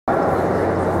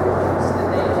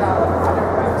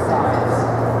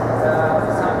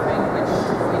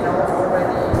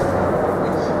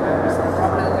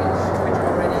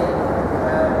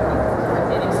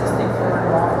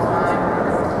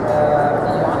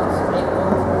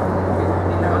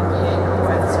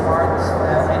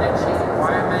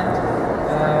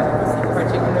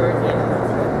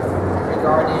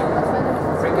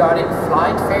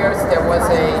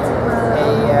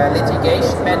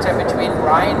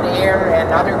Ryanair and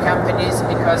other companies,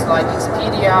 because like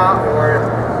Expedia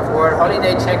or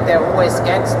Holiday Check, they always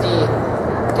get the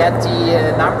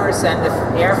numbers and the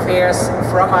airfares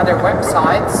from other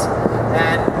websites,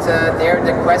 and there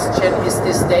the question is,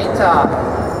 this data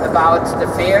about the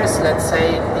fares, let's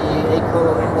say the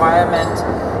eco environment,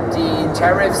 the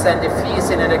tariffs and the fees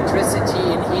in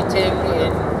electricity, in heating,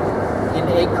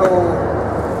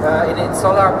 in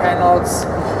solar panels,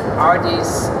 are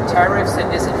these tariffs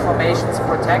and this information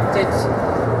protected?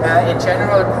 In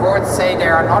general, courts say they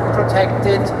are not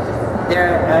protected.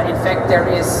 In fact, there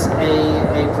is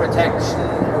a protection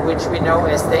which we know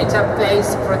as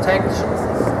database protection.